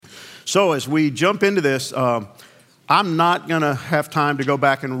So as we jump into this, I'm not going to have time to go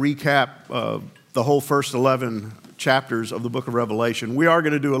back and recap the whole first 11 chapters of the book of Revelation. We are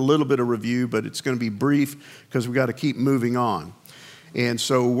going to do a little bit of review, but it's going to be brief because we've got to keep moving on. And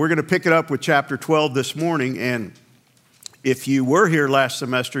so we're going to pick it up with chapter 12 this morning. And if you were here last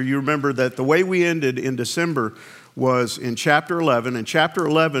semester, you remember that the way we ended in December was in chapter 11. And chapter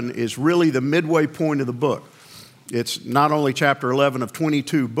 11 is really the midway point of the book. It's not only chapter 11 of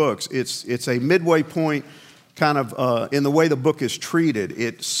 22 books, it's a midway point kind of in the way the book is treated.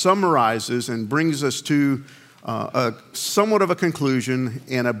 It summarizes and brings us to somewhat of a conclusion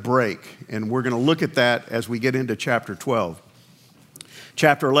and a break. And we're going to look at that as we get into chapter 12.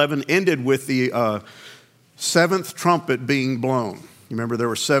 Chapter 11 ended with the seventh trumpet being blown. You remember there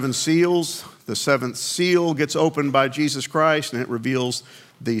were 7 seals. The 7th seal gets opened by Jesus Christ, and it reveals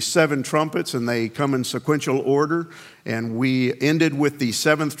the 7 trumpets, and they come in sequential order. And we ended with the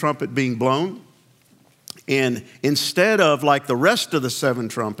 7th trumpet being blown. And instead of, like the rest of the 7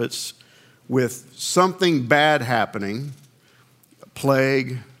 trumpets, with something bad happening,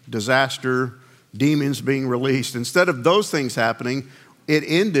 plague, disaster, demons being released, instead of those things happening, it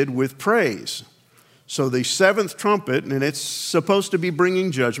ended with praise. So the 7th trumpet, and it's supposed to be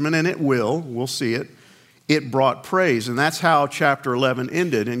bringing judgment, and it will, we'll see it, it brought praise. And that's how chapter 11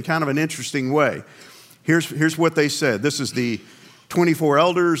 ended in kind of an interesting way. Here's what they said. This is the 24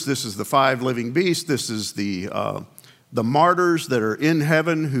 elders. This is the 5 living beasts. This is the martyrs that are in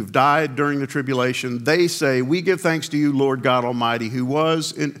heaven who've died during the tribulation. They say, "We give thanks to you, Lord God Almighty, who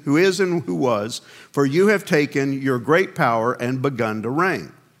is and who was, for you have taken your great power and begun to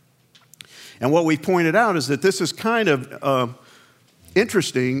reign." And what we pointed out is that this is kind of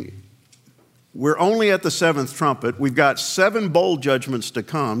interesting. We're only at the 7th trumpet. We've got 7 bowl judgments to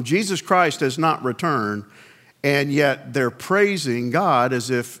come. Jesus Christ has not returned, and yet they're praising God as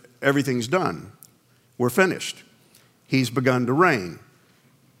if everything's done. We're finished. He's begun to reign.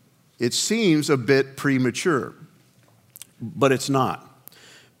 It seems a bit premature, but it's not.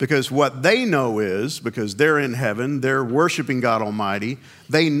 Because what they know is, because they're in heaven, they're worshiping God Almighty,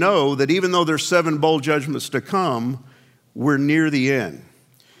 they know that even though there's 7 bowl judgments to come, we're near the end.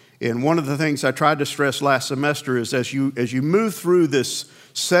 And one of the things I tried to stress last semester is as you move through this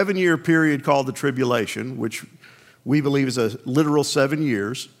 7-year period called the tribulation, which we believe is a literal 7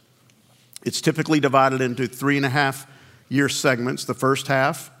 years, it's typically divided into 3.5-year segments, the first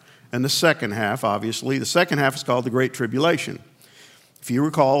half and the second half, obviously. The second half is called the Great Tribulation. If you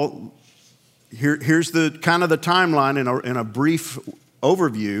recall, here's the kind of the timeline in a brief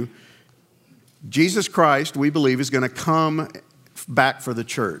overview. Jesus Christ, we believe, is going to come back for the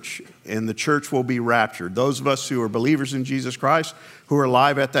church, and the church will be raptured. Those of us who are believers in Jesus Christ, who are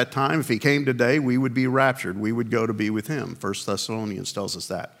alive at that time, if he came today, we would be raptured. We would go to be with him. 1 Thessalonians tells us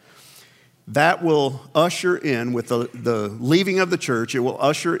that. That will usher in, with the leaving of the church, it will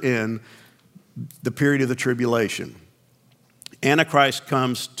usher in the period of the tribulation. Antichrist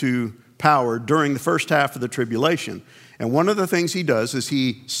comes to power during the first half of the tribulation. And one of the things he does is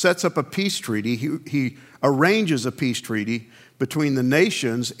he sets up a peace treaty. He arranges a peace treaty between the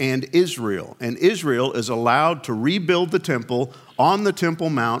nations and Israel. And Israel is allowed to rebuild the temple on the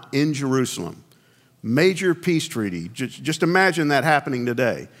Temple Mount in Jerusalem. Major peace treaty. Just imagine that happening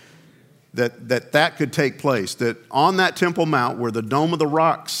today. That could take place. That on that Temple Mount where the Dome of the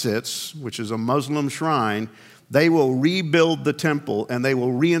Rock sits, which is a Muslim shrine, they will rebuild the temple and they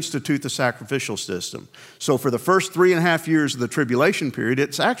will reinstitute the sacrificial system. So for the first 3.5 years of the tribulation period,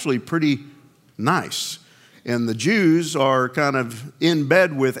 it's actually pretty nice. And the Jews are kind of in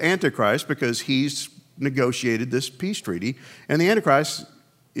bed with Antichrist because he's negotiated this peace treaty. And the Antichrist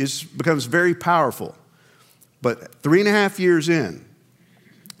becomes very powerful. But 3.5 years in,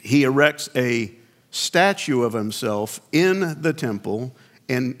 he erects a statue of himself in the temple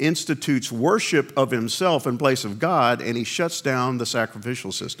and institutes worship of himself in place of God, and he shuts down the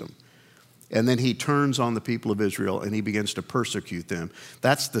sacrificial system. And then he turns on the people of Israel, and he begins to persecute them.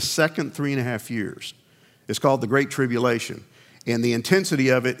 That's the second 3.5 years. It's called the Great Tribulation, and the intensity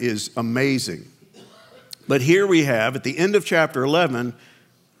of it is amazing. But here we have, at the end of chapter 11,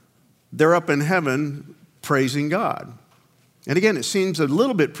 they're up in heaven praising God. And again, it seems a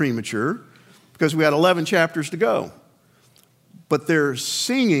little bit premature because we had 11 chapters to go. But they're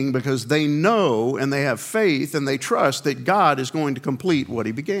singing because they know and they have faith and they trust that God is going to complete what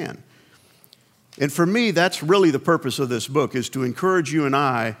he began. And for me, that's really the purpose of this book, is to encourage you and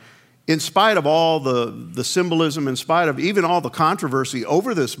I, in spite of all the symbolism, in spite of even all the controversy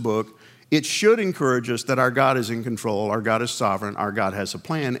over this book, it should encourage us that our God is in control, our God is sovereign, our God has a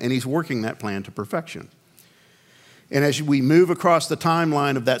plan, and he's working that plan to perfection. And as we move across the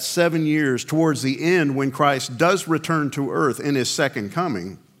timeline of that 7 years towards the end when Christ does return to earth in his second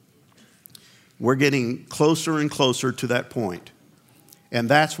coming, we're getting closer and closer to that point. And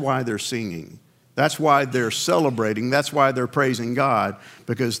that's why they're singing. That's why they're celebrating. That's why they're praising God,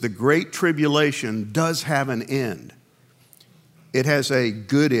 because the great tribulation does have an end. It has a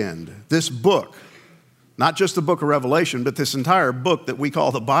good end. This book, not just the book of Revelation, but this entire book that we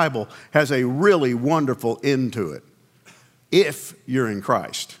call the Bible, has a really wonderful end to it. If you're in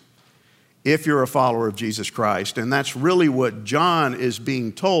Christ, if you're a follower of Jesus Christ. And that's really what John is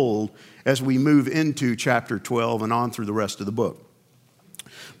being told as we move into chapter 12 and on through the rest of the book.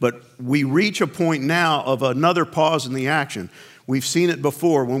 But we reach a point now of another pause in the action. We've seen it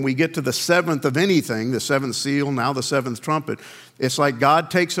before. When we get to the seventh of anything, the seventh seal, now the seventh trumpet, it's like God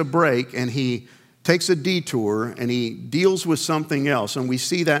takes a break and he takes a detour and he deals with something else. And we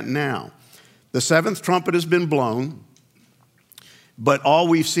see that now. The seventh trumpet has been blown, but all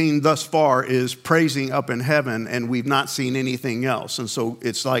we've seen thus far is praising up in heaven, and we've not seen anything else. And so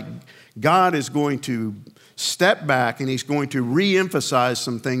it's like God is going to step back and he's going to re-emphasize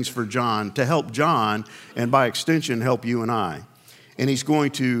some things for John to help John, and by extension help you and I. And he's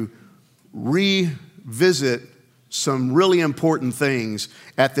going to revisit some really important things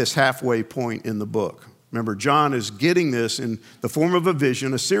at this halfway point in the book. Remember, John is getting this in the form of a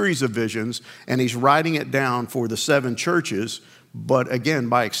vision, a series of visions, and he's writing it down for the 7 churches, but again,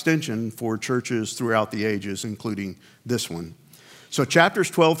 by extension, for churches throughout the ages, including this one. So chapters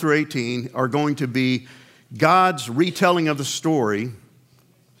 12 through 18 are going to be God's retelling of the story,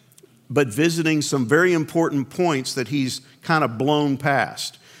 but visiting some very important points that he's kind of blown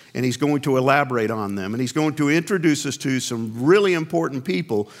past. And he's going to elaborate on them. And he's going to introduce us to some really important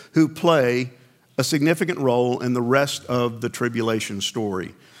people who play a significant role in the rest of the tribulation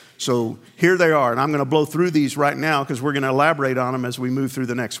story. So here they are, and I'm going to blow through these right now because we're going to elaborate on them as we move through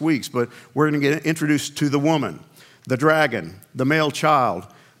the next weeks. But we're going to get introduced to the woman, the dragon, the male child.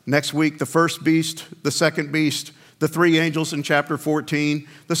 Next week, the first beast, the second beast, the 3 angels in chapter 14,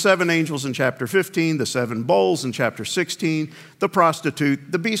 the 7 angels in chapter 15, the 7 bowls in chapter 16, the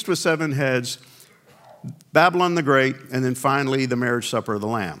prostitute, the beast with 7 heads, Babylon the Great, and then finally the marriage supper of the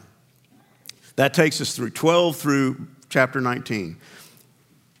Lamb. That takes us through 12 through chapter 19.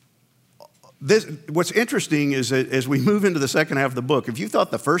 What's interesting is that as we move into the second half of the book, if you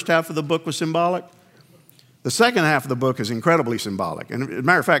thought the first half of the book was symbolic, the second half of the book is incredibly symbolic. And as a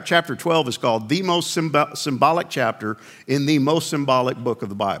matter of fact, chapter 12 is called the most symbolic chapter in the most symbolic book of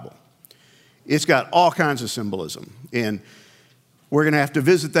the Bible. It's got all kinds of symbolism. And we're going to have to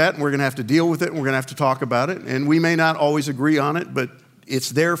visit that, and we're going to have to deal with it, and we're going to have to talk about it. And we may not always agree on it, but it's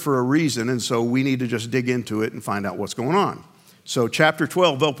there for a reason, and so we need to just dig into it and find out what's going on. So chapter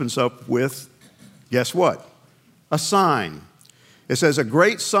 12 opens up with, guess what? A sign. It says, a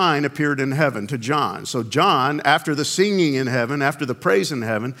great sign appeared in heaven to John. So John, after the singing in heaven, after the praise in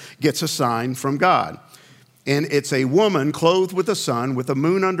heaven, gets a sign from God. And it's a woman clothed with the sun, with the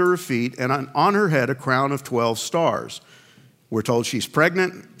moon under her feet, and on her head a crown of 12 stars. We're told she's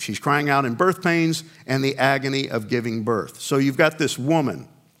pregnant, she's crying out in birth pains, and the agony of giving birth. So you've got this woman.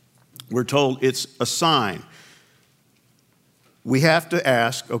 We're told it's a sign. We have to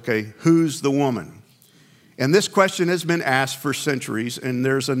ask, okay, who's the woman? And this question has been asked for centuries, and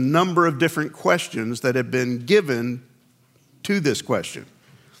there's a number of different questions that have been given to this question.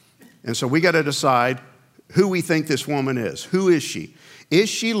 And so we got to decide who we think this woman is. Who is she? Is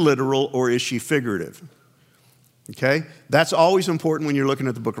she literal or is she figurative? Okay? That's always important when you're looking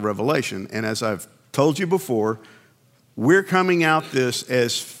at the book of Revelation. And as I've told you before, we're coming out this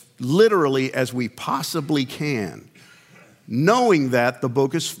as literally as we possibly can, knowing that the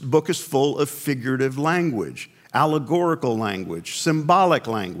book is full of figurative language, allegorical language, symbolic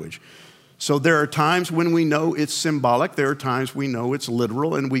language. So there are times when we know it's symbolic, there are times we know it's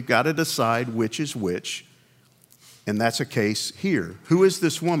literal, and we've got to decide which is which. And that's a case here. Who is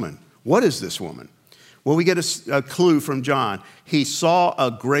this woman? What is this woman? Well, we get a clue from John. He saw a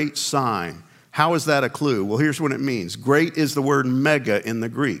great sign. How is that a clue? Well, here's what it means. Great is the word mega in the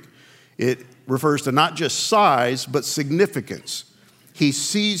Greek. It refers to not just size, but significance. He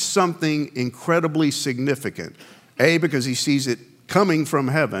sees something incredibly significant. A, because he sees it coming from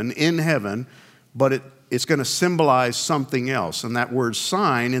heaven, in heaven, but it's going to symbolize something else. And that word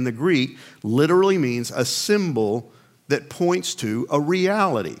sign in the Greek literally means a symbol that points to a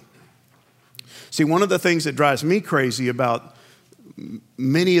reality. See, one of the things that drives me crazy about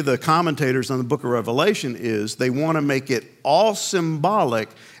many of the commentators on the book of Revelation is they want to make it all symbolic,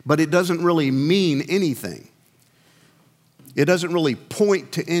 but it doesn't really mean anything. It doesn't really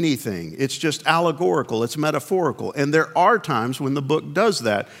point to anything. It's just allegorical, it's metaphorical. And there are times when the book does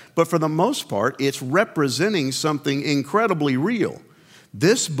that. But for the most part, it's representing something incredibly real.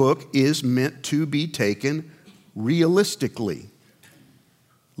 This book is meant to be taken realistically.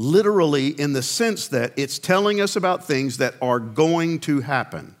 Literally, in the sense that it's telling us about things that are going to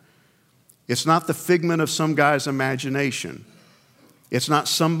happen. It's not the figment of some guy's imagination. It's not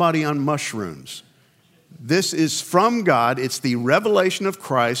somebody on mushrooms. This is from God. It's the revelation of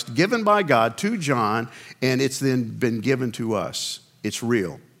Christ given by God to John, and it's then been given to us. It's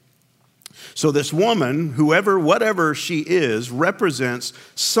real. So this woman, whatever she is, represents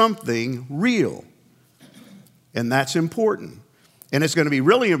something real. And that's important. And it's going to be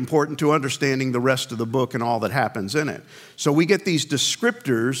really important to understanding the rest of the book and all that happens in it. So we get these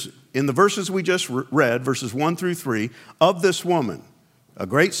descriptors in the verses we just read, verses 1 through 3, of this woman. A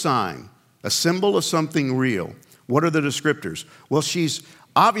great sign, a symbol of something real. What are the descriptors? Well, she's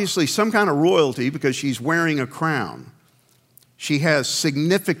obviously some kind of royalty because she's wearing a crown. She has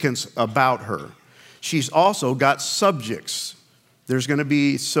significance about her. She's also got subjects. There's going to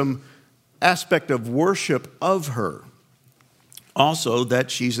be some aspect of worship of her. Also,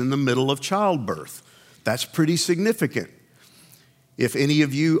 that she's in the middle of childbirth. That's pretty significant. If any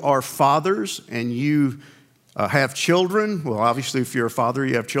of you are fathers and you have children, well, obviously, if you're a father,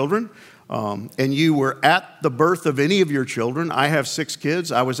 you have children, and you were at the birth of any of your children. I have 6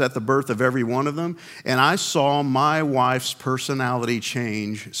 kids. I was at the birth of every one of them, and I saw my wife's personality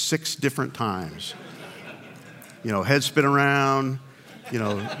change 6 different times. Head spin around,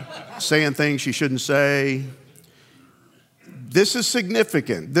 saying things she shouldn't say. This is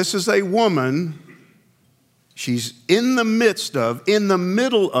significant. This is a woman. She's in the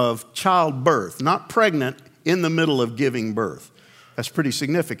middle of childbirth, not pregnant, in the middle of giving birth. That's pretty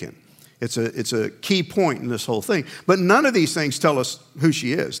significant. It's a key point in this whole thing. But none of these things tell us who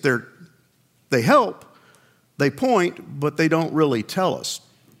she is. They help, they point, but they don't really tell us.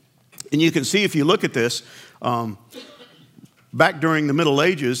 And you can see if you look at this, back during the Middle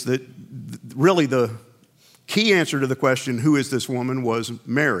Ages, that really the key answer to the question, who is this woman, was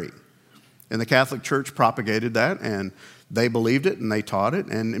Mary. And the Catholic Church propagated that, and they believed it, and they taught it,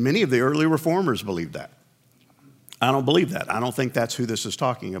 and many of the early reformers believed that. I don't believe that. I don't think that's who this is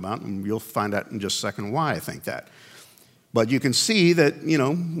talking about, and you'll find out in just a second why I think that. But you can see that,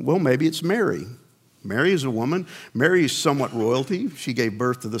 maybe it's Mary. Mary is a woman. Mary is somewhat royalty. She gave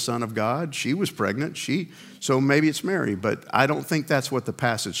birth to the Son of God. She was pregnant. So maybe it's Mary, but I don't think that's what the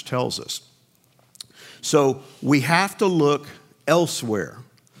passage tells us. So we have to look elsewhere.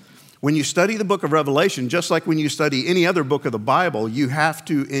 When you study the book of Revelation, just like when you study any other book of the Bible, you have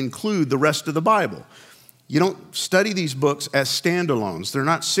to include the rest of the Bible. You don't study these books as standalones. They're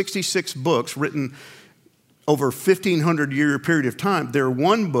not 66 books written over a 1,500-year period of time. They're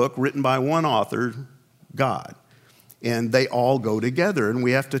one book written by one author, God. And they all go together, and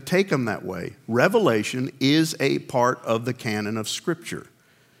we have to take them that way. Revelation is a part of the canon of Scripture.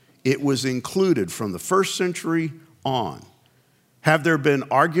 It was included from the first century on. Have there been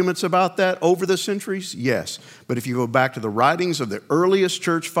arguments about that over the centuries? Yes. But if you go back to the writings of the earliest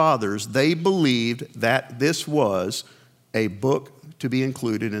church fathers, they believed that this was a book to be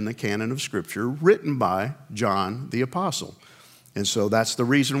included in the canon of Scripture written by John the Apostle. And so that's the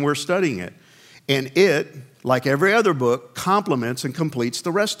reason we're studying it. And it, like every other book, complements and completes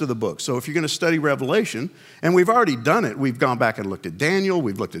the rest of the book. So if you're going to study Revelation, and we've already done it, we've gone back and looked at Daniel,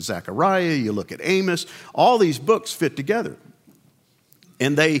 we've looked at Zechariah, you look at Amos, all these books fit together.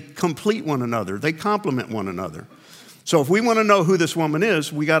 And they complete one another. They complement one another. So if we want to know who this woman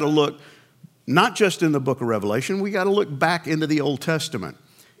is, we got to look not just in the book of Revelation, we got to look back into the Old Testament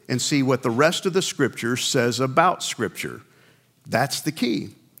and see what the rest of the Scripture says about Scripture. That's the key.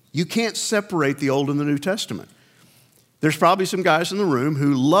 You can't separate the Old and the New Testament. There's probably some guys in the room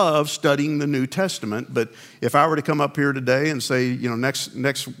who love studying the New Testament, but if I were to come up here today and say,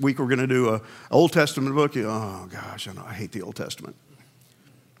 next week we're going to do an Old Testament book, oh gosh, I hate the Old Testament.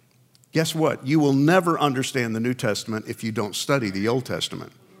 Guess what? You will never understand the New Testament if you don't study the Old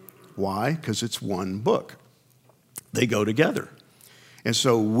Testament. Why? Because it's one book. They go together. And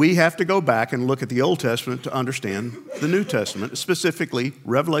so we have to go back and look at the Old Testament to understand the New Testament, specifically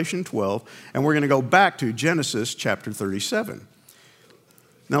Revelation 12, and we're going to go back to Genesis chapter 37.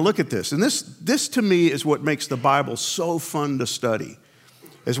 Now look at this, and this to me is what makes the Bible so fun to study,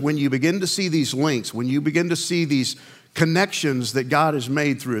 is when you begin to see these links, when you begin to see these connections that God has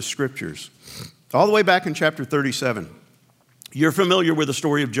made through His Scriptures. All the way back in chapter 37, you're familiar with the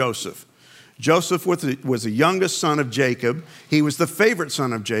story of Joseph. Joseph was the youngest son of Jacob. He was the favorite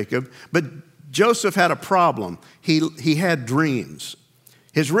son of Jacob, but Joseph had a problem. He had dreams.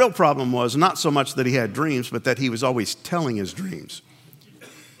 His real problem was not so much that he had dreams, but that he was always telling his dreams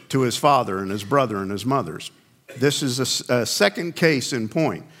to his father and his brother and his mothers. This is a second case in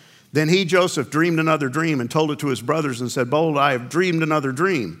point. Then he, Joseph, dreamed another dream and told it to his brothers and said, behold, I have dreamed another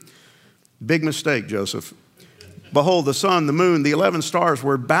dream. Big mistake, Joseph. Behold, the sun, the moon, the 11 stars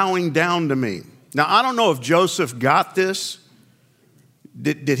were bowing down to me. Now, I don't know if Joseph got this.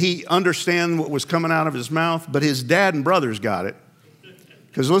 Did he understand what was coming out of his mouth? But his dad and brothers got it.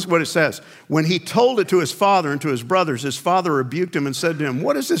 Because listen what it says. When he told it to his father and to his brothers, his father rebuked him and said to him,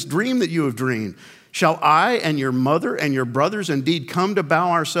 what is this dream that you have dreamed? Shall I and your mother and your brothers indeed come to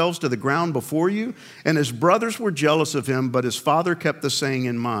bow ourselves to the ground before you? And his brothers were jealous of him, but his father kept the saying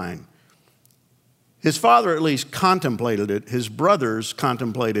in mind. His father at least contemplated it. His brothers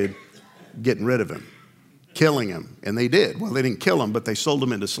contemplated getting rid of him, killing him. And they did. Well, they didn't kill him, but they sold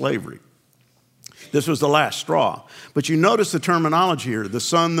him into slavery. This was the last straw. But you notice the terminology here, the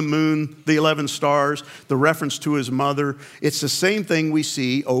sun, the moon, the 11 stars, the reference to his mother. It's the same thing we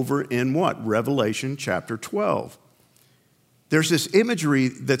see over in what? Revelation chapter 12. There's this imagery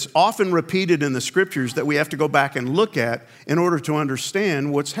that's often repeated in the scriptures that we have to go back and look at in order to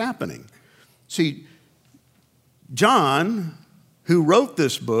understand what's happening. See, John, who wrote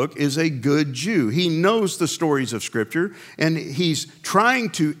this book, is a good Jew. He knows the stories of Scripture, and he's trying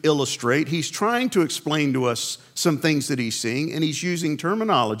to illustrate, he's trying to explain to us some things that he's seeing, and he's using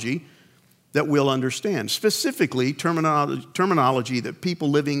terminology that we'll understand. Specifically, terminology that people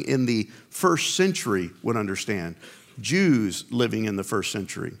living in the first century would understand. Jews living in the first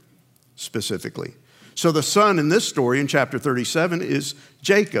century, specifically. So the son in this story in chapter 37 is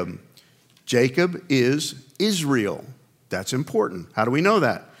Jacob. Jacob is Israel. That's important. How do we know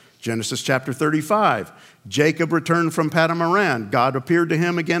that? Genesis chapter 35. Jacob returned from Paddan Aram. God appeared to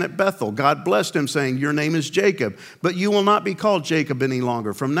him again at Bethel. God blessed him, saying, your name is Jacob, but you will not be called Jacob any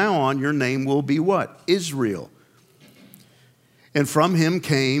longer. From now on, your name will be what? Israel. And from him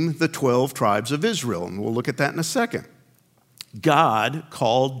came the 12 tribes of Israel. And we'll look at that in a second. God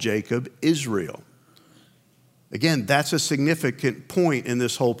called Jacob Israel. Again, that's a significant point in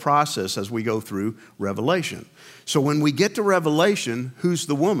this whole process as we go through Revelation. So when we get to Revelation, who's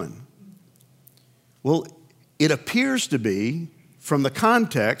the woman? Well, it appears to be, from the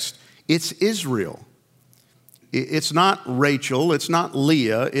context, it's Israel. It's not Rachel, it's not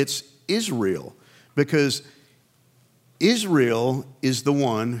Leah, it's Israel. Because Israel is the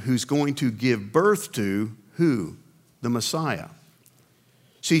one who's going to give birth to who? The Messiah.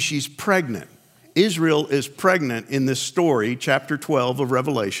 See, she's pregnant. Israel is pregnant in this story, chapter 12 of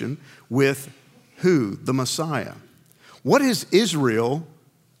Revelation, with who? The Messiah. What is Israel?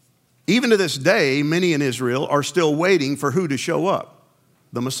 Even to this day, many in Israel are still waiting for who to show up?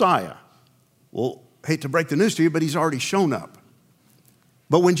 The Messiah. Well, hate to break the news to you, but he's already shown up.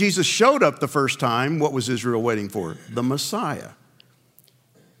 But when Jesus showed up the first time, what was Israel waiting for? The Messiah.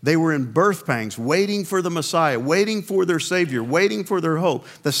 They were in birth pangs, waiting for the Messiah, waiting for their Savior, waiting for their hope.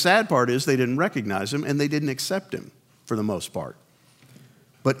 The sad part is they didn't recognize him and they didn't accept him for the most part.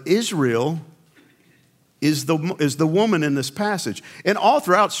 But Israel is the woman in this passage. And all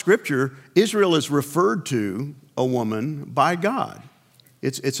throughout Scripture, Israel is referred to a woman by God.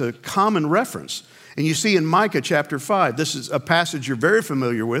 It's a common reference. And you see in Micah chapter 5, this is a passage you're very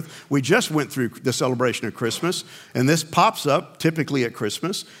familiar with. We just went through the celebration of Christmas, and this pops up typically at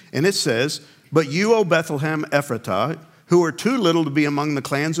Christmas, and it says, but you, O Bethlehem Ephratah, who are too little to be among the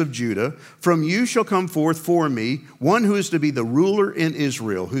clans of Judah, from you shall come forth for me one who is to be the ruler in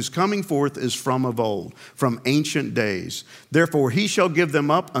Israel, whose coming forth is from of old, from ancient days. Therefore he shall give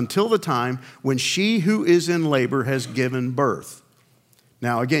them up until the time when she who is in labor has given birth.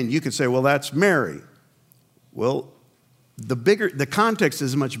 Now, again, you could say, well, that's Mary. Well, the context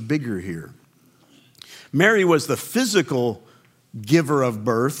is much bigger here. Mary was the physical giver of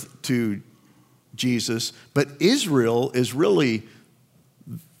birth to Jesus, but Israel is really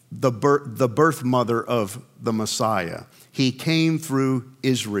the birth mother of the Messiah. He came through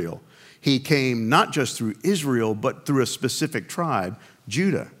Israel. He came not just through Israel, but through a specific tribe,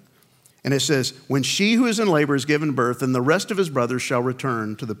 Judah. And it says, when she who is in labor is given birth, and the rest of his brothers shall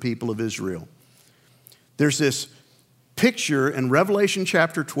return to the people of Israel. There's this picture in Revelation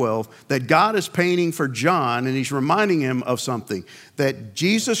chapter 12 that God is painting for John, and he's reminding him of something, that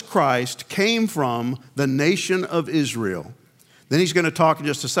Jesus Christ came from the nation of Israel. Then he's going to talk in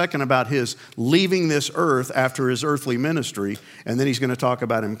just a second about his leaving this earth after his earthly ministry, and then he's going to talk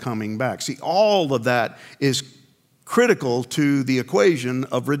about him coming back. See, all of that is critical to the equation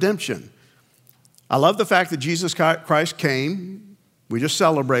of redemption. I love the fact that Jesus Christ came. We just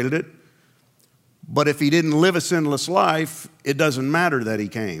celebrated it. But if he didn't live a sinless life, it doesn't matter that he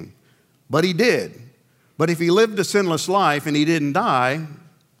came. But he did. But if he lived a sinless life and he didn't die,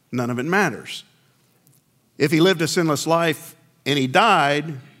 none of it matters. If he lived a sinless life and he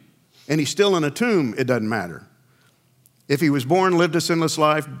died and he's still in a tomb, it doesn't matter. If he was born, lived a sinless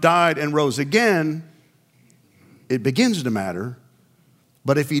life, died, and rose again, it begins to matter.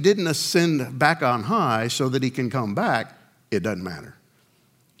 But if he didn't ascend back on high so that he can come back, it doesn't matter.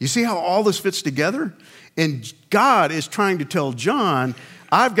 You see how all this fits together? And God is trying to tell John,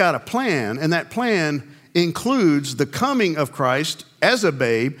 I've got a plan, and that plan includes the coming of Christ as a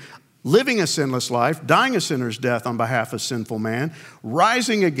babe, living a sinless life, dying a sinner's death on behalf of sinful man,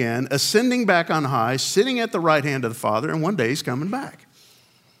 rising again, ascending back on high, sitting at the right hand of the Father, and one day he's coming back.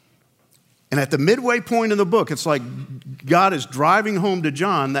 And at the midway point in the book, it's like God is driving home to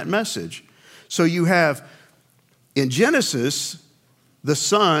John that message. So you have, in Genesis, the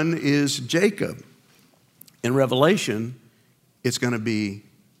son is Jacob. In Revelation, it's going to be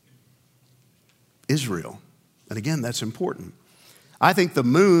Israel. And again, that's important. I think the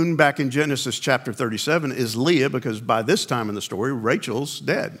moon back in Genesis chapter 37 is Leah, because by this time in the story, Rachel's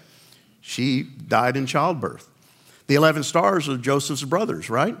dead. She died in childbirth. The 11 stars are Joseph's brothers,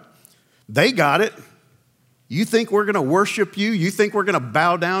 right? They got it. You think we're going to worship you? You think we're going to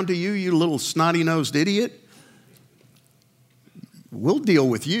bow down to you, you little snotty-nosed idiot? We'll deal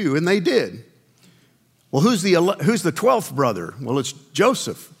with you, and they did. Well, who's the 12th brother? Well, it's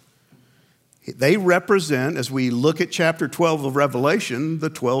Joseph. They represent, as we look at chapter 12 of Revelation, the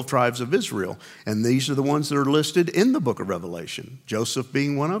 12 tribes of Israel. And these are the ones that are listed in the book of Revelation, Joseph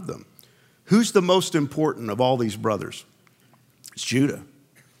being one of them. Who's the most important of all these brothers? It's Judah.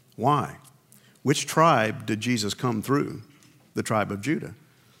 Why? Which tribe did Jesus come through? The tribe of Judah.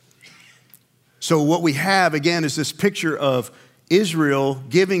 So what we have, again, is this picture of Israel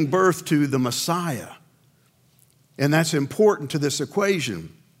giving birth to the Messiah. And that's important to this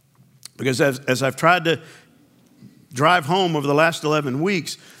equation. Because as I've tried to drive home over the last 11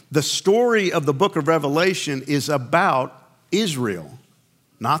 weeks, the story of the book of Revelation is about Israel,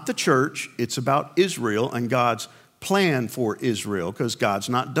 not the church. It's about Israel and God's plan for Israel, because God's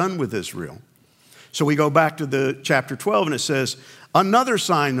not done with Israel. So we go back to the chapter 12, and it says, another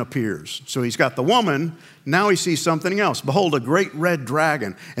sign appears. So he's got the woman. Now he sees something else. Behold, a great red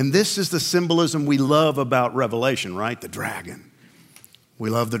dragon. And this is the symbolism we love about Revelation, right? The dragon. We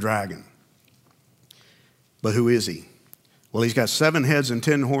love the dragon. But who is he? Well, he's got 7 heads and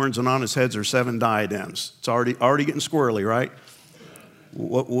 10 horns, and on his heads are 7 diadems. It's already getting squirrely, right?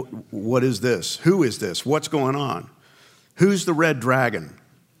 What is this? Who is this? What's going on? Who's the red dragon?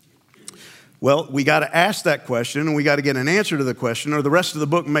 Well, we got to ask that question, and we got to get an answer to the question, or the rest of the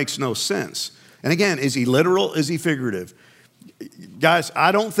book makes no sense. And again, is he literal? Is he figurative? Guys,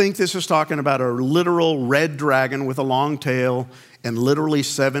 I don't think this is talking about a literal red dragon with a long tail and literally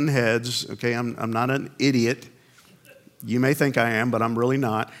 7 heads. Okay, I'm not an idiot. You may think I am, but I'm really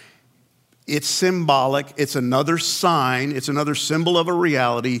not. It's symbolic. It's another sign. It's another symbol of a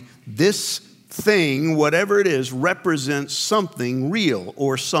reality. This thing, whatever it is, represents something real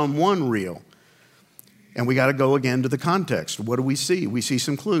or someone real. And we got to go again to the context. What do we see? We see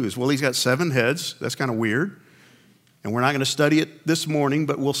some clues. Well, he's got 7 heads. That's kind of weird. And we're not going to study it this morning,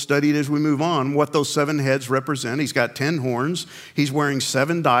 but we'll study it as we move on, what those 7 heads represent. He's got 10 horns. He's wearing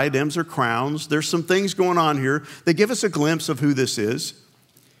 7 diadems or crowns. There's some things going on here that give us a glimpse of who this is.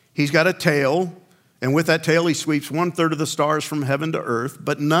 He's got a tail, and with that tail, he sweeps 1/3 of the stars from heaven to earth,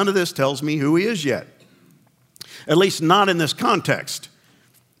 but none of this tells me who he is yet, at least not in this context.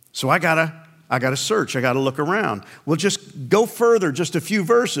 So I gotta search. I gotta look around. We'll just go further, just a few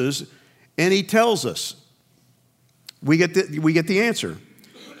verses, and he tells us. We get the answer.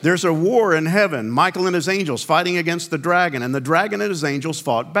 There's a war in heaven, Michael and his angels fighting against the dragon, and the dragon and his angels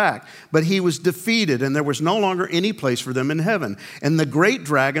fought back. But he was defeated, and there was no longer any place for them in heaven. And the great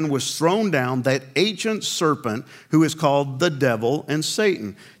dragon was thrown down, that ancient serpent who is called the devil and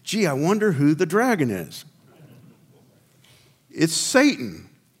Satan. Gee, I wonder who the dragon is. It's Satan.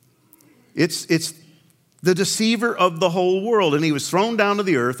 It's the deceiver of the whole world. And he was thrown down to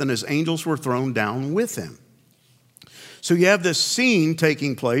the earth, and his angels were thrown down with him. So you have this scene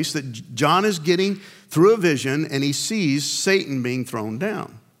taking place that John is getting through a vision, and he sees Satan being thrown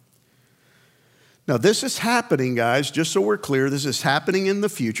down. Now, this is happening, guys, just so we're clear. This is happening in the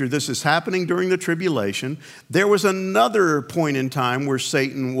future. This is happening during the tribulation. There was another point in time where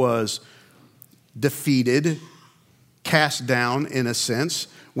Satan was defeated, cast down in a sense,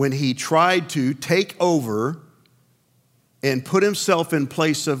 when he tried to take over and put himself in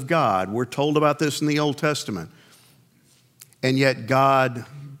place of God. We're told about this in the Old Testament. And yet God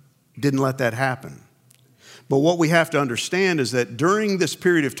didn't let that happen. But what we have to understand is that during this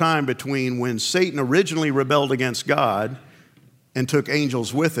period of time between when Satan originally rebelled against God and took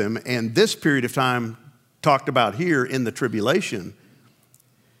angels with him, and this period of time talked about here in the tribulation,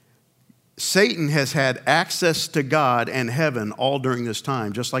 Satan has had access to God and heaven all during this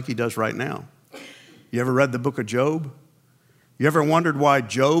time, just like he does right now. You ever read the book of Job? You ever wondered why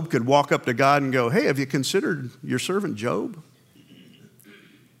Job could walk up to God and go, hey, have you considered your servant Job?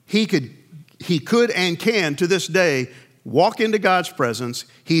 He could and can, to this day, walk into God's presence.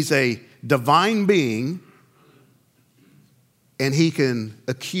 He's a divine being, and he can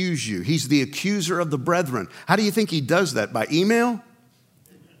accuse you. He's the accuser of the brethren. How do you think he does that? By email?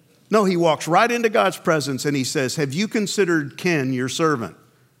 No, he walks right into God's presence and he says, have you considered Ken, your servant?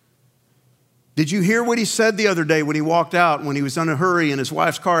 Did you hear what he said the other day when he walked out, when he was in a hurry and his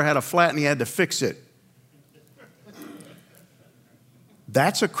wife's car had a flat and he had to fix it?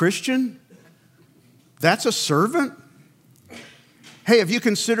 That's a Christian? That's a servant? Hey, have you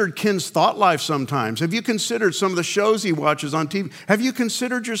considered Ken's thought life sometimes? Have you considered some of the shows he watches on TV? Have you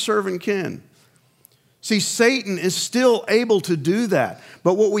considered your servant Ken? See, Satan is still able to do that.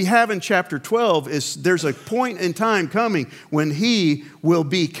 But what we have in chapter 12 is there's a point in time coming when he will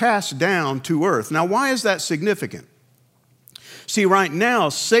be cast down to earth. Now, why is that significant? See, right now,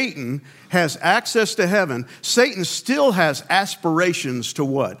 Satan has access to heaven. Satan still has aspirations to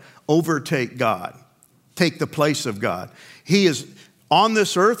what? Overtake God. Take the place of God. He is on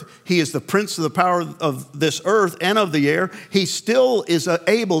this earth. He is the prince of the power of this earth and of the air. He still is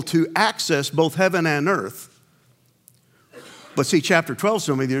able to access both heaven and earth. But see, chapter 12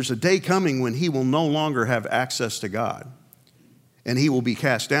 tells me there's a day coming when he will no longer have access to God. And he will be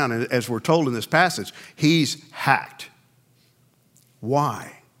cast down. And as we're told in this passage, he's hacked.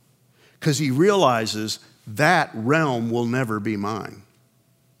 Why? Because he realizes that realm will never be mine.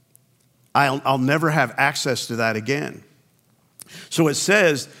 I'll never have access to that again. So it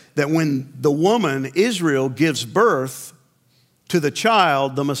says that when the woman, Israel, gives birth to the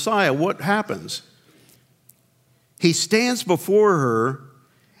child, the Messiah, what happens? He stands before her,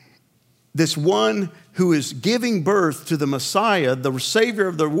 this one who is giving birth to the Messiah, the Savior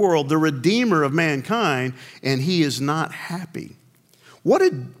of the world, the Redeemer of mankind, and he is not happy. What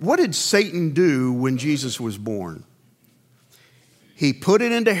did Satan do when Jesus was born? He put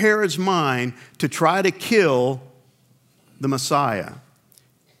it into Herod's mind to try to kill the Messiah.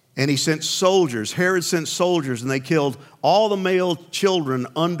 And he sent soldiers. Herod sent soldiers, and they killed all the male children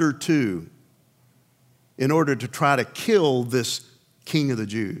under 2 in order to try to kill this King of the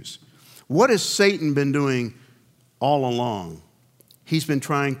Jews. What has Satan been doing all along? He's been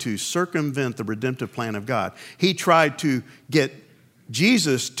trying to circumvent the redemptive plan of God. He tried to get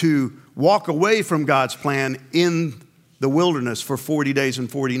Jesus to walk away from God's plan in the wilderness for 40 days and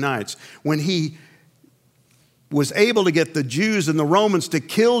 40 nights. When he was able to get the Jews and the Romans to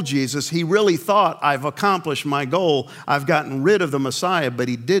kill Jesus, he really thought, I've accomplished my goal. I've gotten rid of the Messiah, but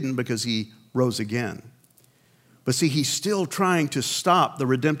he didn't because he rose again. But see, he's still trying to stop the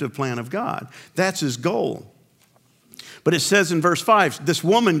redemptive plan of God. That's his goal. But it says in verse 5, this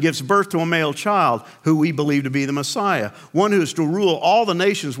woman gives birth to a male child who we believe to be the Messiah, one who is to rule all the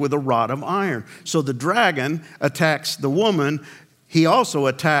nations with a rod of iron. So the dragon attacks the woman. He also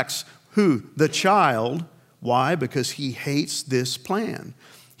attacks who? The child. Why? Because he hates this plan.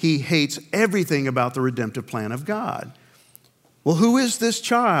 He hates everything about the redemptive plan of God. Well, who is this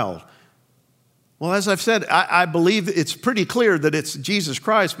child? Well, as I've said, I believe it's pretty clear that it's Jesus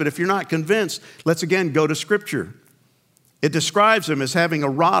Christ, but if you're not convinced, let's again go to Scripture. It describes him as having a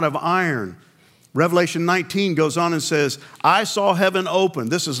rod of iron. Revelation 19 goes on and says, I saw heaven open.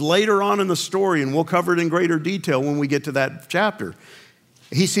 This is later on in the story, and we'll cover it in greater detail when we get to that chapter.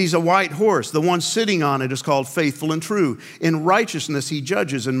 He sees a white horse. The one sitting on it is called Faithful and True. In righteousness he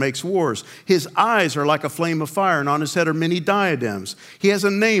judges and makes wars. His eyes are like a flame of fire, and on his head are many diadems. He has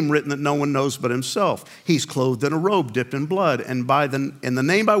a name written that no one knows but himself. He's clothed in a robe dipped in blood, and the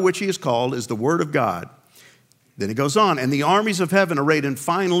name by which he is called is the Word of God. Then he goes on, and the armies of heaven arrayed in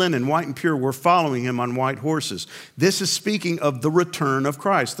fine linen, white and pure, were following him on white horses. This is speaking of the return of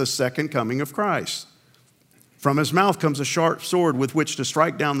Christ, the second coming of Christ. From his mouth comes a sharp sword with which to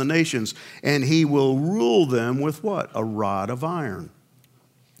strike down the nations, and he will rule them with what? A rod of iron.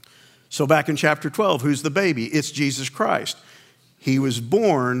 So back in chapter 12, who's the baby? It's Jesus Christ. He was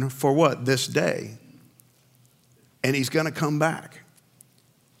born for what? This day. And he's going to come back.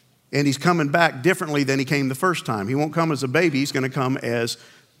 And he's coming back differently than he came the first time. He won't come as a baby. He's going to come as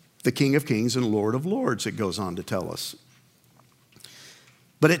the King of Kings and Lord of Lords, it goes on to tell us.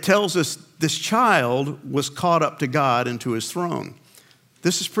 But it tells us this child was caught up to God and to his throne.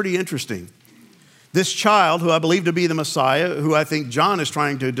 This is pretty interesting. This child, who I believe to be the Messiah, who I think John is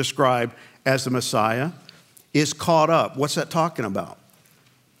trying to describe as the Messiah, is caught up. What's that talking about?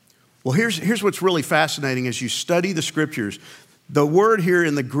 Well, here's what's really fascinating as you study the scriptures. The word here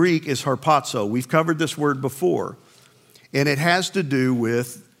in the Greek is harpazo. We've covered this word before, and it has to do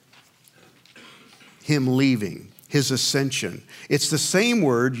with him leaving, his ascension. It's the same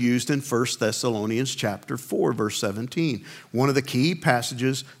word used in 1 Thessalonians chapter 4, verse 17. One of the key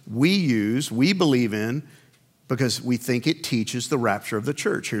passages we believe in, because we think it teaches the rapture of the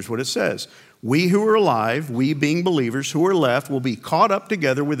church. Here's what it says. We who are alive, we being believers who are left, will be caught up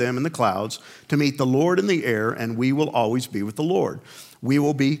together with them in the clouds to meet the Lord in the air, and we will always be with the Lord. We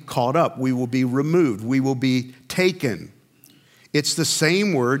will be caught up. We will be removed. We will be taken. It's the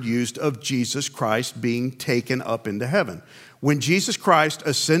same word used of Jesus Christ being taken up into heaven. When Jesus Christ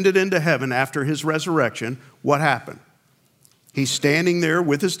ascended into heaven after his resurrection, what happened? He's standing there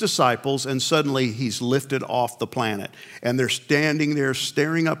with his disciples, and suddenly he's lifted off the planet. And they're standing there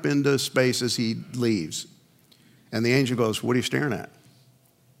staring up into space as he leaves. And the angel goes, "What are you staring at?"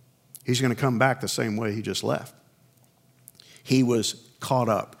 He's going to come back the same way he just left. He was caught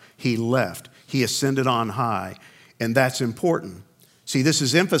up. He left. He ascended on high. And that's important. See, this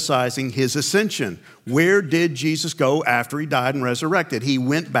is emphasizing his ascension. Where did Jesus go after he died and resurrected? He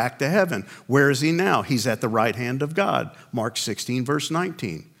went back to heaven. Where is he now? He's at the right hand of God. Mark 16, verse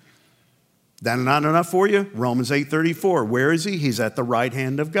 19. That not enough for you? Romans 8:34. Where is he? He's at the right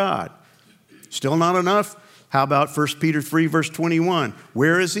hand of God. Still not enough? How about 1 Peter 3, verse 21?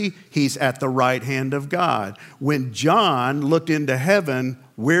 Where is he? He's at the right hand of God. When John looked into heaven,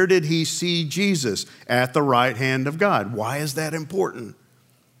 where did he see Jesus? At the right hand of God. Why is that important?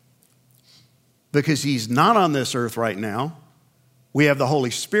 Because he's not on this earth right now. We have the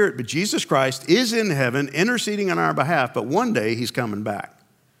Holy Spirit, but Jesus Christ is in heaven interceding on our behalf, but one day he's coming back.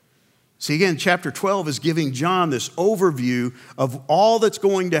 See, again, chapter 12 is giving John this overview of all that's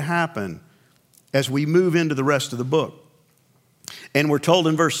going to happen as we move into the rest of the book. And we're told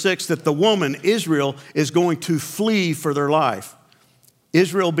in verse 6 that the woman, Israel, is going to flee for their life.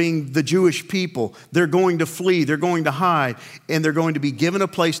 Israel being the Jewish people, they're going to flee, they're going to hide, and they're going to be given a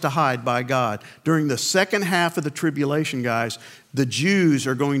place to hide by God. During the second half of the tribulation, guys, the Jews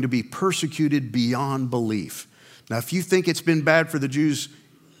are going to be persecuted beyond belief. Now, if you think it's been bad for the Jews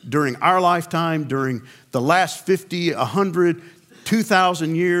during our lifetime, during the last 50, 100,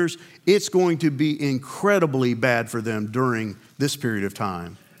 2,000 years, it's going to be incredibly bad for them during this period of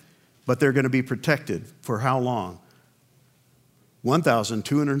time. But they're going to be protected for how long?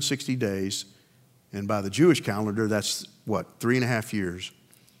 1,260 days. And by the Jewish calendar, that's what? 3.5 years.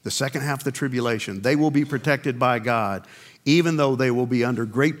 The second half of the tribulation, they will be protected by God, even though they will be under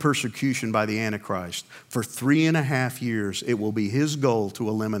great persecution by the Antichrist. For 3.5 years, it will be his goal to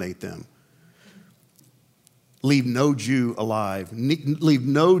eliminate them. Leave no Jew alive, leave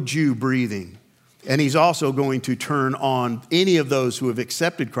no Jew breathing. And he's also going to turn on any of those who have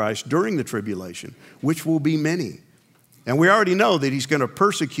accepted Christ during the tribulation, which will be many. And we already know that he's going to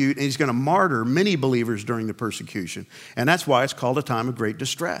persecute and he's going to martyr many believers during the persecution. And that's why it's called a time of great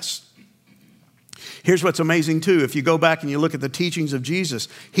distress. Here's what's amazing too. If you go back and you look at the teachings of Jesus,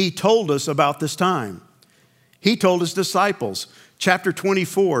 he told us about this time. He told his disciples, chapter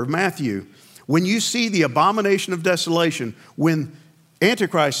 24 of Matthew, when you see the abomination of desolation, when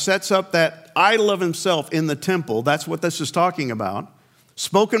Antichrist sets up that idol of himself in the temple, that's what this is talking about,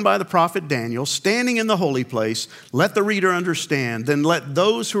 spoken by the prophet Daniel, standing in the holy place, let the reader understand, then let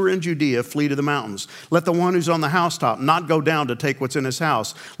those who are in Judea flee to the mountains. Let the one who's on the housetop not go down to take what's in his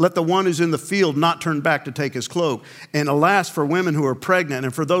house. Let the one who's in the field not turn back to take his cloak. And alas, for women who are pregnant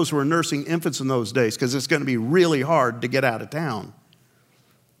and for those who are nursing infants in those days, because it's going to be really hard to get out of town.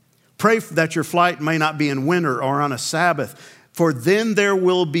 Pray that your flight may not be in winter or on a Sabbath, for then there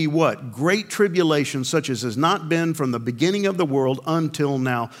will be what? Great tribulation such as has not been from the beginning of the world until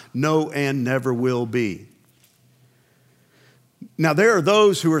now, no and never will be. Now there are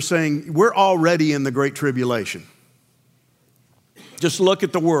those who are saying we're already in the great tribulation. Just look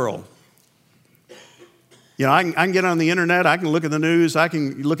at the world. You know, I can get on the internet, I can look at the news, I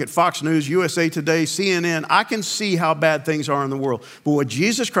can look at Fox News, USA Today, CNN. I can see how bad things are in the world. But what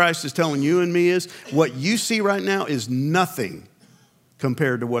Jesus Christ is telling you and me is what you see right now is nothing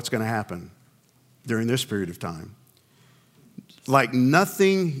compared to what's going to happen during this period of time. Like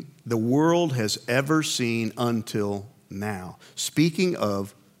nothing the world has ever seen until now. Speaking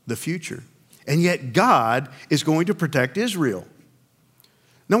of the future. And yet God is going to protect Israel.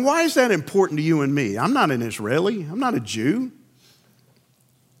 Now, why is that important to you and me? I'm not an Israeli. I'm not a Jew.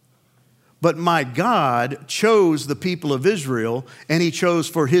 But my God chose the people of Israel, and he chose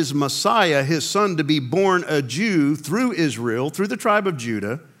for his Messiah, his son, to be born a Jew through Israel, through the tribe of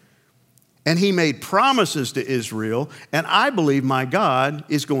Judah. And he made promises to Israel, and I believe my God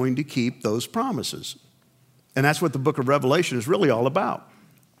is going to keep those promises. And that's what the book of Revelation is really all about.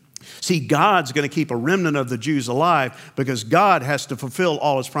 See, God's going to keep a remnant of the Jews alive because God has to fulfill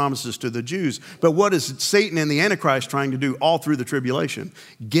all his promises to the Jews. But what is Satan and the Antichrist trying to do all through the tribulation?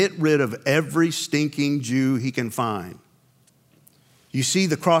 Get rid of every stinking Jew he can find. You see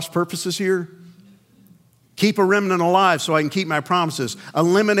the cross purposes here? Keep a remnant alive so I can keep my promises.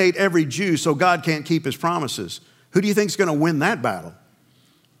 Eliminate every Jew so God can't keep his promises. Who do you think is going to win that battle?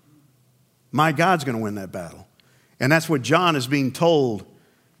 My God's going to win that battle. And that's what John is being told.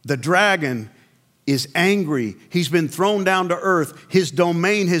 The dragon is angry. He's been thrown down to earth. His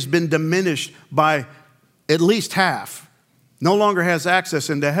domain has been diminished by at least half. No longer has access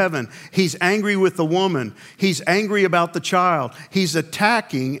into heaven. He's angry with the woman. He's angry about the child. He's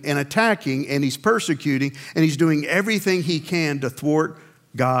attacking, and he's persecuting, and he's doing everything he can to thwart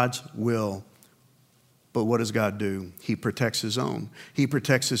God's will. But what does God do? He protects his own. He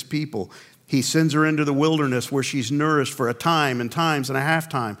protects his people. He sends her into the wilderness where she's nourished for a time and times and a half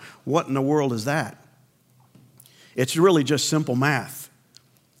time. What in the world is that? It's really just simple math.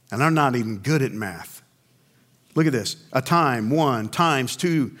 And I'm not even good at math. Look at this. A time, 1, times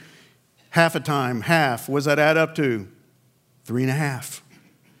 2, half a time, half. What does that add up to? 3.5.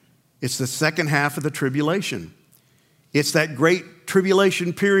 It's the second half of the tribulation. It's that great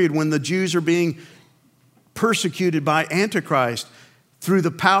tribulation period when the Jews are being persecuted by Antichrist through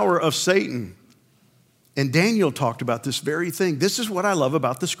the power of Satan. And Daniel talked about this very thing. This is what I love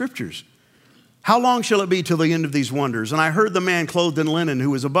about the scriptures. How long shall it be till the end of these wonders? And I heard the man clothed in linen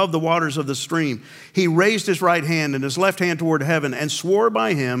who was above the waters of the stream. He raised his right hand and his left hand toward heaven and swore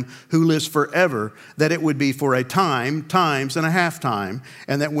by him who lives forever that it would be for a time, times, and a half time,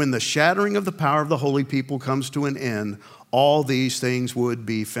 and that when the shattering of the power of the holy people comes to an end, all these things would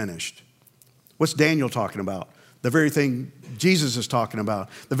be finished. What's Daniel talking about? The very thing Jesus is talking about.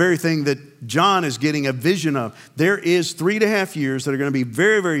 The very thing that John is getting a vision of. There is 3.5 years that are going to be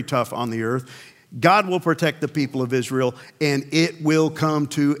very, very tough on the earth. God will protect the people of Israel, and it will come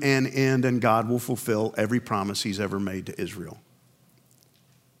to an end, and God will fulfill every promise he's ever made to Israel.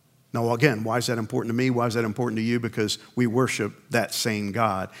 Now, again, why is that important to me? Why is that important to you? Because we worship that same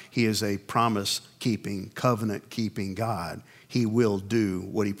God. He is a promise-keeping, covenant-keeping God. He will do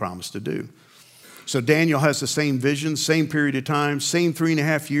what he promised to do. So Daniel has the same vision, same period of time, same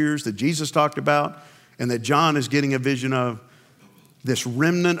 3.5 years that Jesus talked about, and that John is getting a vision of. This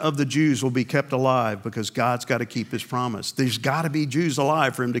remnant of the Jews will be kept alive because God's got to keep his promise. There's got to be Jews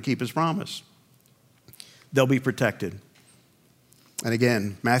alive for him to keep his promise. They'll be protected. And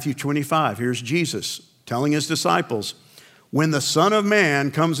again, Matthew 25, here's Jesus telling his disciples, when the Son of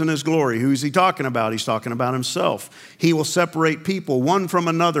Man comes in his glory, who's he talking about? He's talking about himself. He will separate people one from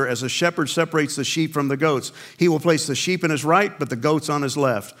another as a shepherd separates the sheep from the goats. He will place the sheep in his right, but the goats on his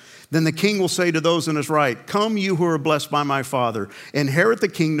left. Then the king will say to those on his right, come you who are blessed by my Father, inherit the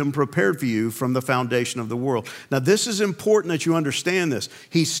kingdom prepared for you from the foundation of the world. Now this is important that you understand this.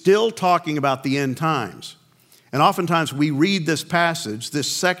 He's still talking about the end times. And oftentimes we read this passage, this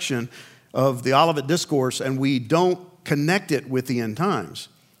section of the Olivet Discourse, and we don't connect it with the end times.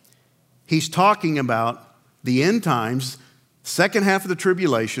 He's talking about the end times, second half of the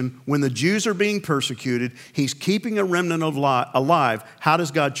tribulation, when the Jews are being persecuted. He's keeping a remnant alive. How does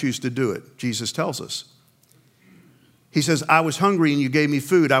God choose to do it? Jesus tells us. He says, I was hungry and you gave me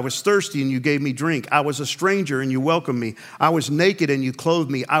food. I was thirsty and you gave me drink. I was a stranger and you welcomed me. I was naked and you clothed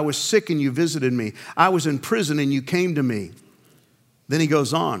me. I was sick and you visited me. I was in prison and you came to me. Then he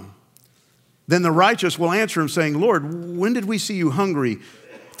goes on. Then the righteous will answer him saying, Lord, when did we see you hungry,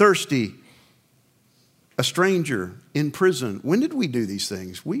 thirsty, a stranger, in prison? When did we do these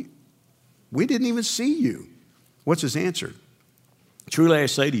things? We didn't even see you. What's his answer? Truly I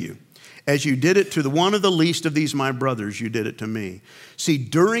say to you, as you did it to one of the least of these my brothers, you did it to me. See,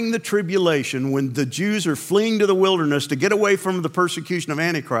 during the tribulation, when the Jews are fleeing to the wilderness to get away from the persecution of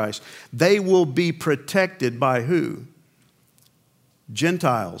Antichrist, they will be protected by who?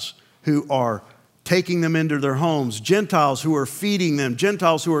 Gentiles who are taking them into their homes, Gentiles who are feeding them,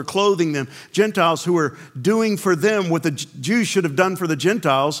 Gentiles who are clothing them, Gentiles who are doing for them what the Jews should have done for the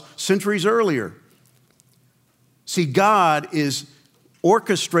Gentiles centuries earlier. See, God is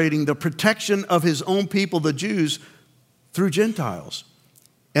orchestrating the protection of his own people, the Jews, through Gentiles.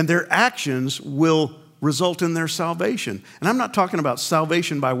 And their actions will result in their salvation. And I'm not talking about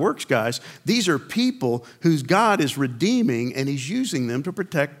salvation by works, guys. These are people whose God is redeeming, and he's using them to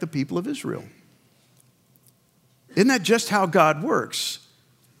protect the people of Israel. Isn't that just how God works?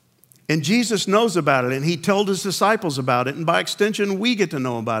 And Jesus knows about it, and he told his disciples about it, and by extension, we get to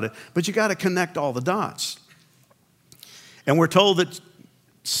know about it. But you got to connect all the dots. And we're told that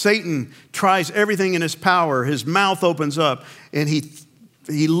Satan tries everything in his power. His mouth opens up, and he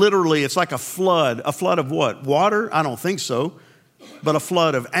literally, it's like a flood. A flood of what? Water? I don't think so. But a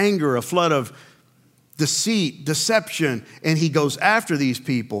flood of anger, a flood of deceit, deception. And he goes after these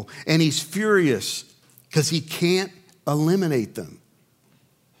people, and he's furious because he can't eliminate them.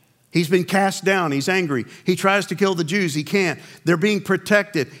 He's been cast down. He's angry. He tries to kill the Jews. He can't. They're being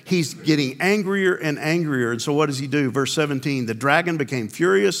protected. He's getting angrier and angrier. And so what does he do? Verse 17, the dragon became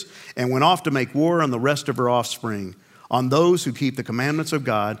furious and went off to make war on the rest of her offspring, on those who keep the commandments of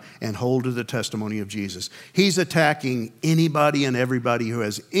God and hold to the testimony of Jesus. He's attacking anybody and everybody who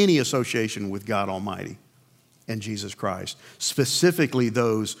has any association with God Almighty and Jesus Christ, specifically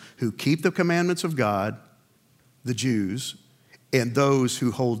those who keep the commandments of God, the Jews, and those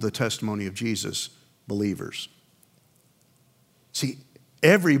who hold the testimony of Jesus, believers. See,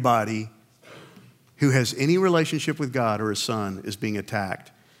 everybody who has any relationship with God or his son is being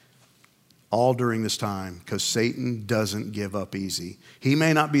attacked all during this time because Satan doesn't give up easy. He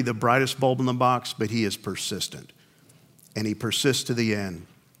may not be the brightest bulb in the box, but he is persistent. And he persists to the end.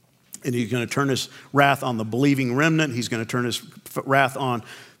 And he's going to turn his wrath on the believing remnant. He's going to turn his wrath on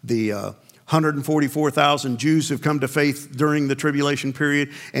the 144,000 Jews who've come to faith during the tribulation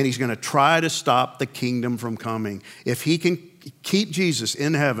period, and he's going to try to stop the kingdom from coming. If he can keep Jesus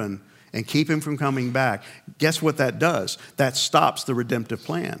in heaven and keep him from coming back, guess what that does? That stops the redemptive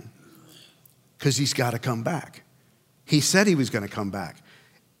plan because he's got to come back. He said he was going to come back.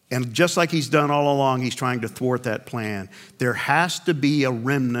 And just like he's done all along, he's trying to thwart that plan. There has to be a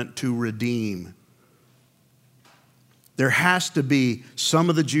remnant to redeem. There has to be some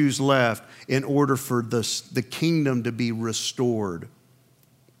of the Jews left in order for the kingdom to be restored.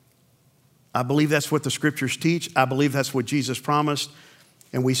 I believe that's what the scriptures teach. I believe that's what Jesus promised.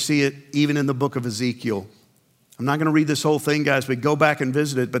 And we see it even in the book of Ezekiel. I'm not going to read this whole thing, guys, but go back and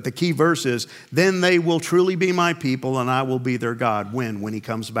visit it. But the key verse is, then they will truly be my people and I will be their God. When he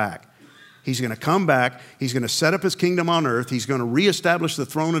comes back. He's going to come back. He's going to set up his kingdom on earth. He's going to reestablish the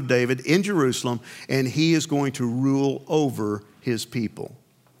throne of David in Jerusalem, and he is going to rule over his people.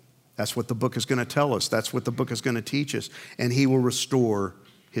 That's what the book is going to tell us. That's what the book is going to teach us. And he will restore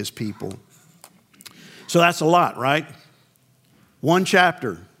his people. So that's a lot, right? 1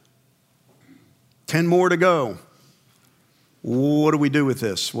 chapter. 10 more to go. What do we do with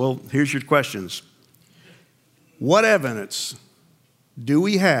this? Well, here's your questions. What evidence do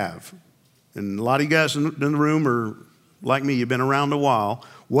we have? And a lot of you guys in the room are like me, you've been around a while.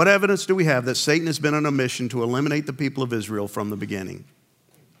 What evidence do we have that Satan has been on a mission to eliminate the people of Israel from the beginning?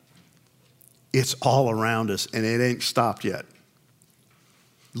 It's all around us, and it ain't stopped yet.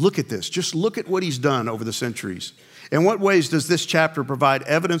 Look at this. Just look at what he's done over the centuries. In what ways does this chapter provide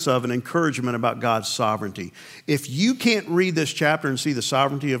evidence of and encouragement about God's sovereignty? If you can't read this chapter and see the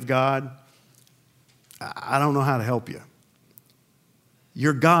sovereignty of God, I don't know how to help you.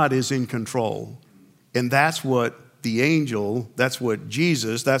 Your God is in control. And that's what the angel, that's what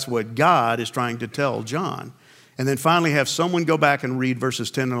Jesus, that's what God is trying to tell John. And then finally have someone go back and read verses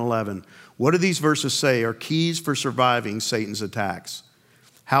 10 and 11. What do these verses say are keys for surviving Satan's attacks?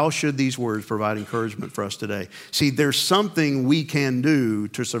 How should these words provide encouragement for us today? See, there's something we can do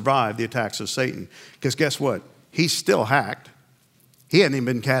to survive the attacks of Satan. Because guess what? He's still hacked. He hasn't even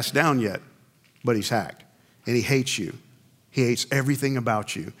been cast down yet, but he's hacked. And he hates you. He hates everything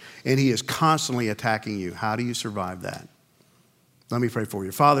about you, and he is constantly attacking you. How do you survive that? Let me pray for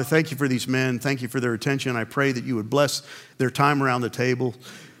you. Father, thank you for these men. Thank you for their attention. I pray that you would bless their time around the table.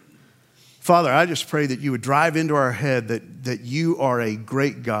 Father, I just pray that you would drive into our head that you are a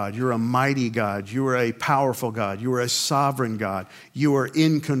great God. You're a mighty God. You are a powerful God. You are a sovereign God. You are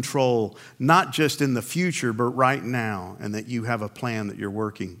in control, not just in the future, but right now, and that you have a plan that you're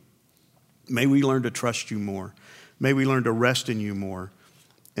working. May we learn to trust you more. May we learn to rest in you more.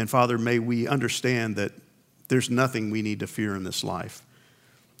 And Father, may we understand that there's nothing we need to fear in this life,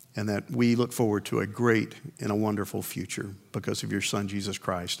 and that we look forward to a great and a wonderful future because of your Son, Jesus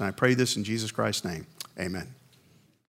Christ. And I pray this in Jesus Christ's name. Amen.